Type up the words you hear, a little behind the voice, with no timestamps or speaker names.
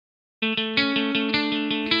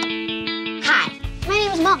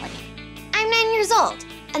years old.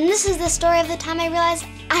 And this is the story of the time I realized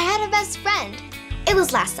I had a best friend. It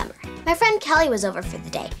was last summer. My friend Kelly was over for the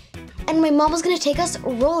day, and my mom was gonna take us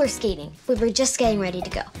roller skating. We were just getting ready to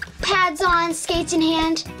go. Pads on, skates in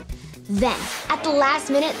hand. Then, at the last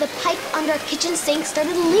minute, the pipe under our kitchen sink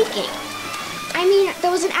started leaking. I mean,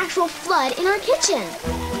 there was an actual flood in our kitchen.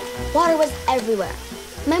 Water was everywhere.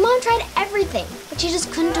 My mom tried everything, but she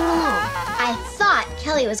just couldn't do it alone. I thought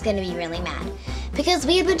Kelly was gonna be really mad because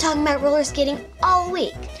we had been talking about roller skating all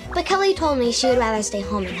week. But Kelly told me she would rather stay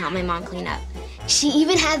home and help my mom clean up. She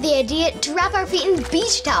even had the idea to wrap our feet in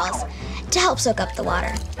beach towels to help soak up the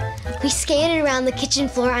water. We skated around the kitchen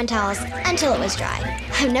floor on towels until it was dry.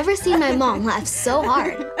 I've never seen my mom laugh so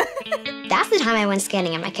hard. That's the time I went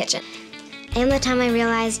skating in my kitchen. And the time I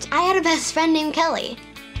realized I had a best friend named Kelly.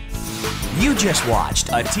 You just watched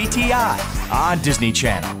a TTI on Disney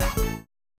Channel.